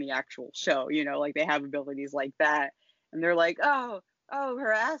within the actual show, like they have abilities like that. And they're like, "Oh,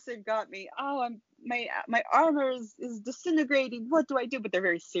 her acid got me. Oh, my armor is disintegrating. What do I do?" But they're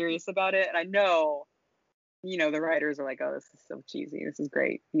very serious about it. And I know the writers are like, "Oh, this is so cheesy. This is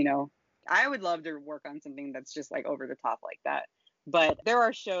great." I would love to work on something that's just like over the top like that. But there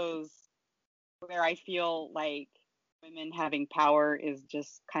are shows where I feel like women having power is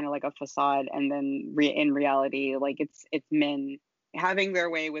just kind of like a facade, and then in reality, like it's men having their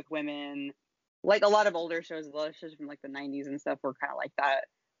way with women. Like a lot of shows from like the 90s and stuff were kind of like that,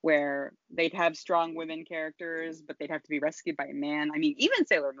 where they'd have strong women characters, but they'd have to be rescued by a man. I mean, even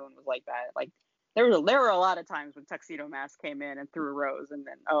Sailor Moon was like that. Like there were a lot of times when Tuxedo Mask came in and threw a rose, and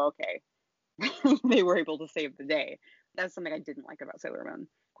then, oh, okay, they were able to save the day. That's something I didn't like about Sailor Moon.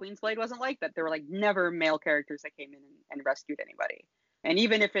 Queen's Blade wasn't like that. There were like never male characters that came in and rescued anybody. And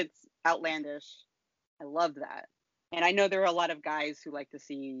even if it's outlandish, I loved that. And I know there are a lot of guys who like to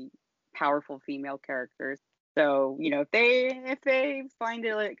see powerful female characters. So, if they find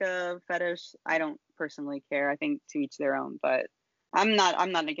it like a fetish, I don't personally care. I think to each their own, but I'm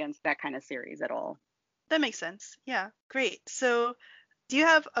not against that kind of series at all. That makes sense. Yeah, great. So, do you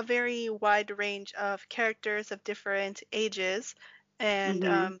have a very wide range of characters of different ages? And,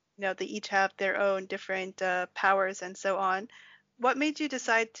 Mhm. they each have their own different powers and so on. What made you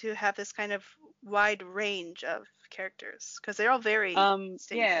decide to have this kind of wide range of characters? Because they're all very distinguished.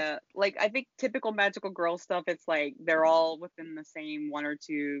 Yeah, like I think typical magical girl stuff, it's like they're all within the same 1 or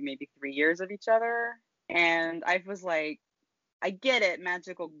 2, maybe 3 years of each other. And I was like, I get it,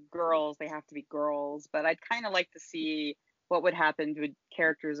 magical girls, they have to be girls, but I'd kind of like to see what would happen to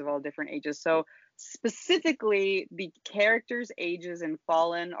characters of all different ages. So specifically, the characters' ages in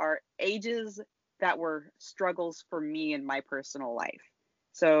Fallen are ages that were struggles for me in my personal life.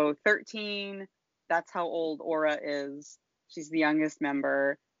 So 13, that's how old Aura is. She's the youngest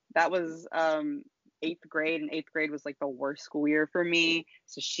member. That was eighth grade, and eighth grade was like the worst school year for me.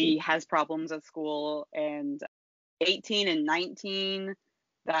 So she has problems at school. And 18 and 19,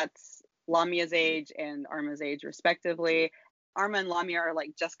 that's Lamia's age and Arma's age, respectively. Arma and Lamia are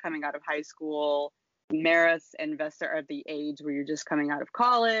like just coming out of high school. Maris and Vesta are at the age where you're just coming out of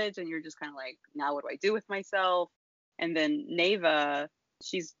college and you're just kind of like, now what do I do with myself? And then Neva,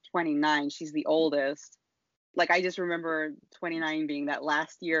 she's 29. She's the oldest. Like, I just remember 29 being that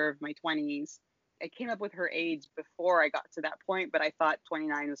last year of my 20s. I came up with her age before I got to that point, but I thought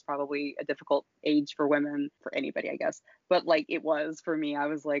 29 was probably a difficult age for women, for anybody, I guess. But like it was for me. I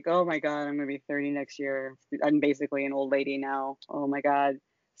was like, oh my God, I'm going to be 30 next year. I'm basically an old lady now. Oh my God.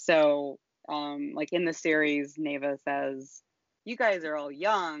 So, like in the series, Neva says, you guys are all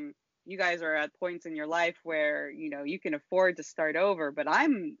young. You guys are at points in your life where, you know, you can afford to start over, but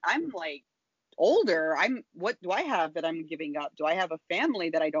I'm like older. What do I have that I'm giving up? Do I have a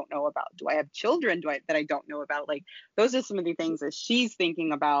family that I don't know about? Do I have children that I don't know about? Like, those are some of the things that she's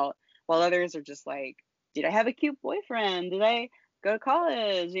thinking about, while others are just like, did I have a cute boyfriend? Did I go to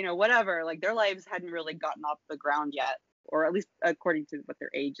college? You know, whatever. Like, their lives hadn't really gotten off the ground yet, or at least according to what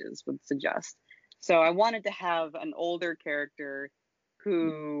their ages would suggest. So I wanted to have an older character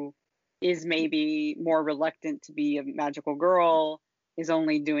who is maybe more reluctant to be a magical girl, is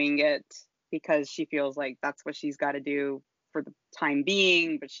only doing it because she feels like that's what she's got to do for the time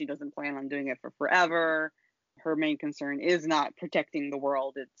being, but she doesn't plan on doing it for forever. Her main concern is not protecting the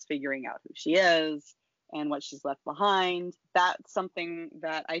world, it's figuring out who she is and what she's left behind. That's something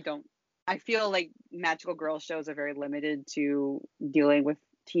that I feel like magical girl shows are very limited to dealing with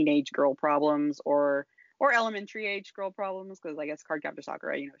teenage girl problems or elementary age girl problems, because I guess Cardcaptor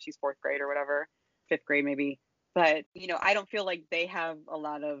Sakura, you know, she's fourth grade or whatever, fifth grade maybe. But, you know, I don't feel like they have a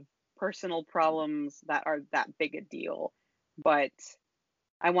lot of personal problems that are that big a deal. But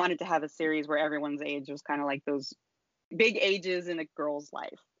I wanted to have a series where everyone's age was kind of like those big ages in a girl's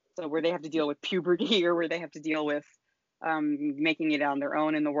life. So where they have to deal with puberty or where they have to deal with making it on their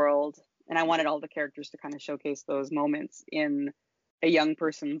own in the world. And I wanted all the characters to kind of showcase those moments in a young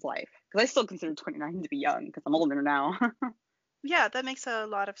person's life. Because I still consider 29 to be young because I'm older now. Yeah, that makes a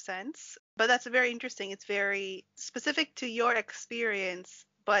lot of sense. But that's very interesting. It's very specific to your experience,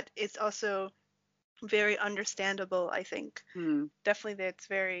 but it's also very understandable, I think. Definitely, that's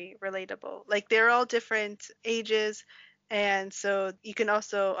very relatable. Like, they're all different ages, and so you can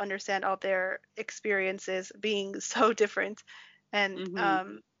also understand all their experiences being so different. And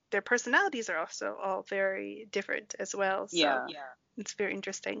Mm-hmm. their personalities are also all very different as well. So Yeah. it's very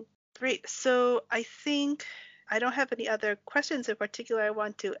interesting. Great. So I think I don't have any other questions in particular I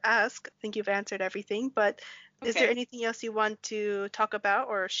want to ask. I think you've answered everything, but is there Okay. anything else you want to talk about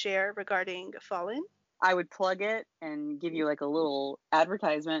or share regarding Fallen? I would plug it and give you like a little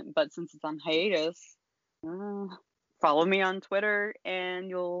advertisement, but since it's on hiatus, uh, follow me on Twitter and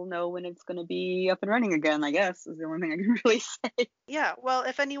you'll know when it's going to be up and running again, I guess, is the only thing I can really say. Yeah, well,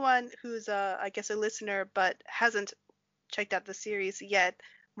 if anyone who's I guess a listener but hasn't checked out the series yet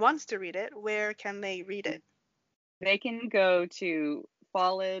wants to read it, where can they read it? They can go to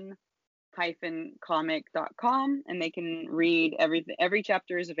fallen-comic.com and they can read every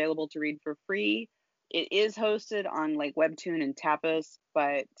chapter is available to read for free. It is hosted on like Webtoon and Tapas,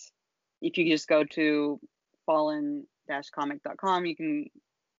 but if you just go to fallen-comic.com, you can,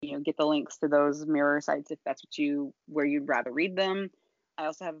 you know, get the links to those mirror sites if that's where you'd rather read them. I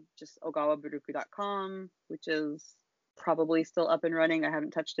also have just ogawaburuku.com, which is probably still up and running. I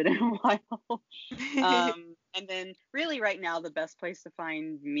haven't touched it in a while. And then really right now, the best place to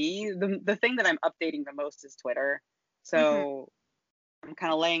find me, the thing that I'm updating the most is Twitter. Mhm. So I'm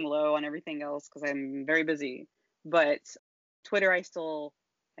kind of laying low on everything else because I'm very busy. But Twitter, I still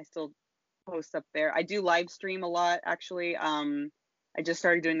post up there. I do live stream a lot, actually. I just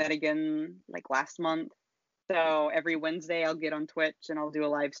started doing that again like last month. So every Wednesday I'll get on Twitch and I'll do a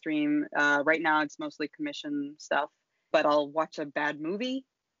live stream. Right now it's mostly commission stuff, but I'll watch a bad movie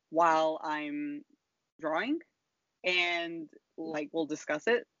while I'm drawing and like we'll discuss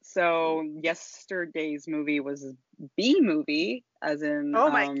it. So yesterday's movie was B movie, as in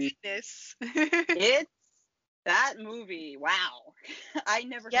Oh my goodness. it's that movie. Wow. I'd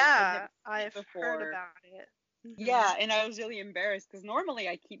never Yeah, seen it I've heard before. about it. Yeah, and I was really embarrassed because normally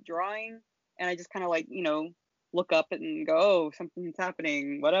I keep drawing and I just kind of like, you know, look up and go, oh, something's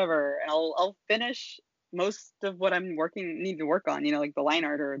happening, whatever. And I'll finish most of what I'm need to work on, like the line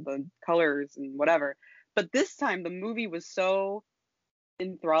art or the colors and whatever. But this time the movie was so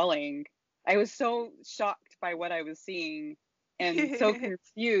enthralling. I was so shocked by what I was seeing and so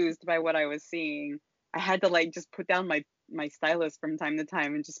confused by what I was seeing. I had to like just put down my stylus from time to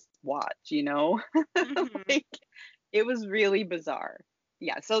time and just watch. Mhm. Like it was really bizarre.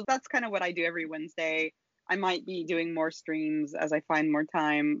 Yeah, so that's kind of what I do every Wednesday. I might be doing more streams as I find more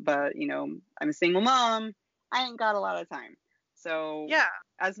time, but I'm a single mom. I ain't got a lot of time. So Yeah.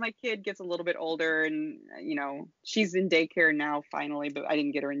 as my kid gets a little bit older and she's in daycare now finally, but I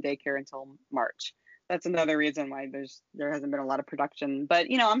didn't get her in daycare until March. That's another reason why there hasn't been a lot of production, but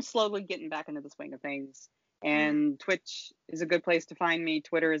I'm slowly getting back into the swing of things. Mhm. And Twitch is a good place to find me.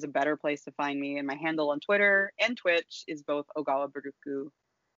 Twitter is a better place to find me, and my handle on Twitter and Twitch is both Ogawa Baruku. Yep.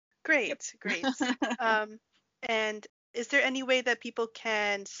 Great, great. Um, and is there any way that people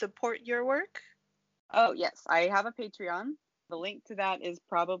can support your work? Oh, yes, I have a Patreon. The link to that is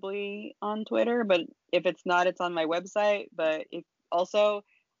probably on Twitter, but if it's not, it's on my website. But if also,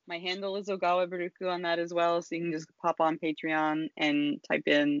 my handle is Ogawa Baruku on that as well, so you can just pop on Patreon and type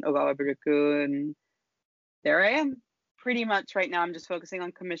in Ogawa Baruku, and there I am. Pretty much right now, I'm just focusing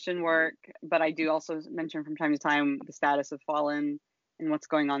on commission work, but I do also mention from time to time the status of Fallen and what's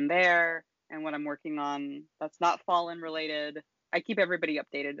going on there and what I'm working on that's not Fallen related. I keep everybody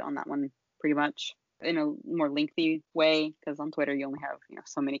updated on that one pretty much in a more lengthy way because on Twitter you only have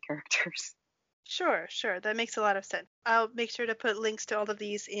so many characters. Sure, sure. That makes a lot of sense. I'll make sure to put links to all of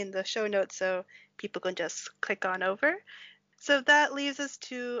these in the show notes so people can just click on over. So that leaves us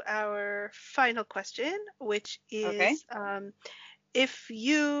to our final question, which Okay. is if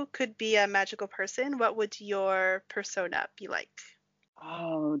you could be a magical person, what would your persona be like?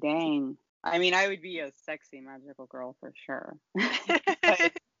 Oh, dang. I mean, I would be a sexy magical girl for sure.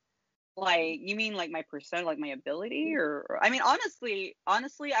 But like, you mean like my persona, like my ability, or I mean, honestly,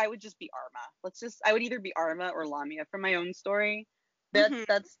 I would just be Arma. I would either be Arma or Lamia from my own story. That's Hmm.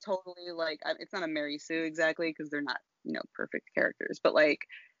 that's totally like, it's not a Mary Sue exactly because they're not perfect characters, but like,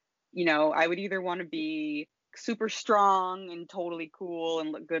 I would either want to be super strong and totally cool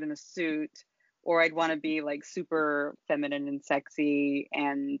and look good in a suit, or I'd want to be like super feminine and sexy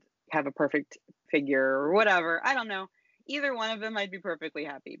and have a perfect figure or whatever. I don't know. Either one of them, I'd be perfectly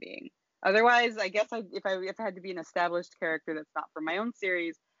happy being. Otherwise, I guess if I had to be an established character that's not for my own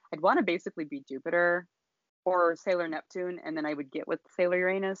series, I'd want to basically be Jupiter or Sailor Neptune, and then I would get with Sailor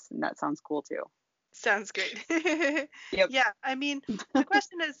Uranus, and that sounds cool too. Sounds great. Yep. Yeah, I mean, the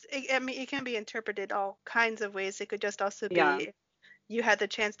question is, I mean, it can be interpreted all kinds of ways. It could just also Yeah. be if you had the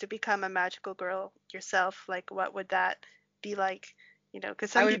chance to become a magical girl yourself, like what would that be like?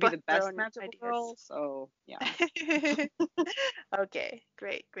 Because I some would people be have the their best own magical ideas. girl, so yeah. Okay,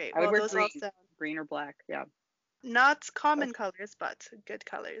 great, great. I would Well, wear those all sound green or black. Yeah. not common That's, colors, but good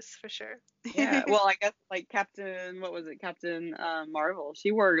colors for sure. yeah. Well, I guess like what was it? Captain Marvel.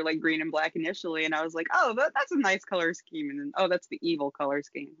 She wore like green and black initially, and I was like, oh, that's a nice color scheme. And then, oh, that's the evil color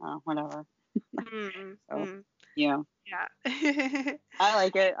scheme. Oh, whatever. So, Mm-hmm. yeah. Yeah. I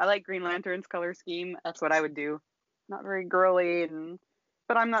like it. I like Green Lantern's color scheme. That's what I would do. Not very girly,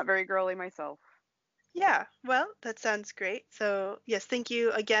 but I'm not very girly myself. Yeah, well, that sounds great. So, yes, thank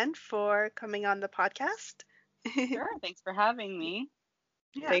you again for coming on the podcast. Sure. Thanks for having me.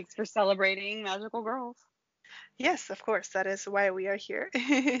 Yeah. Thanks for celebrating magical girls. Yes, of course. That is why we are here.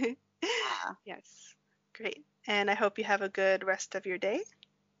 Ah, Yes. Great. And I hope you have a good rest of your day.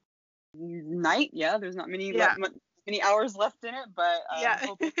 night. Yeah, there's not Yeah. many hours left in it, but I'm Yeah.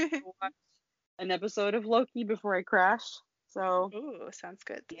 hoping to watch an episode of Loki before I crash. So Ooh, sounds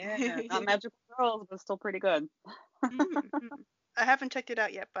good. yeah, not magical girls, but still pretty good. Mhm. I haven't checked it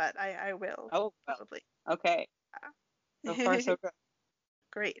out yet, but I will Oh well. probably. Okay. So far so good.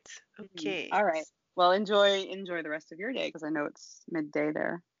 Great. Mhm. Okay. All right. Well, enjoy the rest of your day because I know it's midday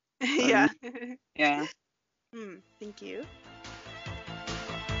there. Yeah. Southern. Yeah. Thank you.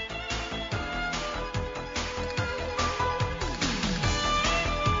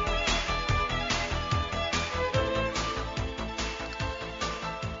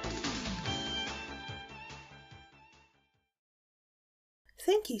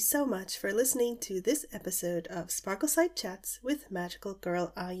 Thank you so much for listening to this episode of Sparkleside Chats with Magical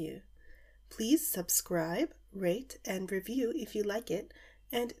Girl Ayu. Please subscribe, rate, and review if you like it,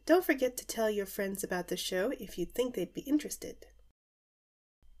 and don't forget to tell your friends about the show if you think they'd be interested.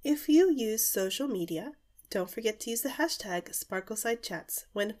 If you use social media, don't forget to use the hashtag SparkleSideChats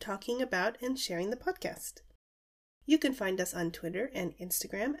when talking about and sharing the podcast. You can find us on Twitter and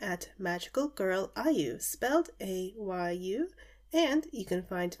Instagram at MagicalGirlAyu, spelled AYU, and you can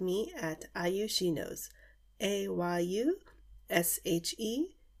find me at Ayu She Knows.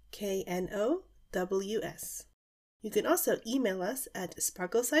 AYUSHEKNOWS. You can also email us at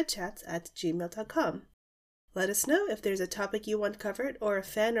sparklesidechats@gmail.com. Let us know if there's a topic you want covered or a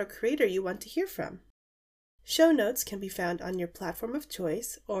fan or creator you want to hear from. Show notes can be found on your platform of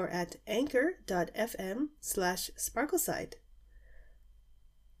choice or at anchor.fm/sparkleside.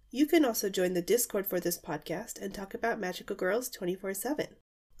 You can also join the Discord for this podcast and talk about Magical Girls 24/7,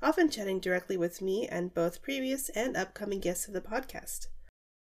 often chatting directly with me and both previous and upcoming guests of the podcast.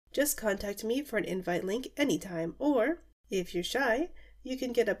 Just contact me for an invite link anytime, or, if you're shy, you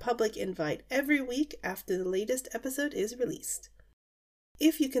can get a public invite every week after the latest episode is released.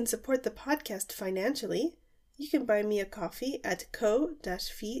 If you can support the podcast financially, you can buy me a coffee at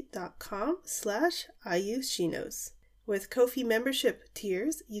ko-fi.com/ayushinos. With Ko-fi membership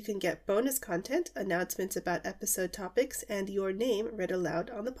tiers, you can get bonus content, announcements about episode topics, and your name read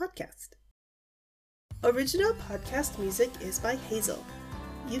aloud on the podcast. Original podcast music is by Hazel.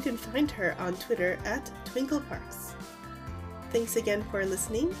 You can find her on Twitter at TwinkleParks. Thanks again for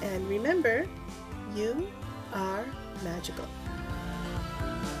listening, and remember, you are magical.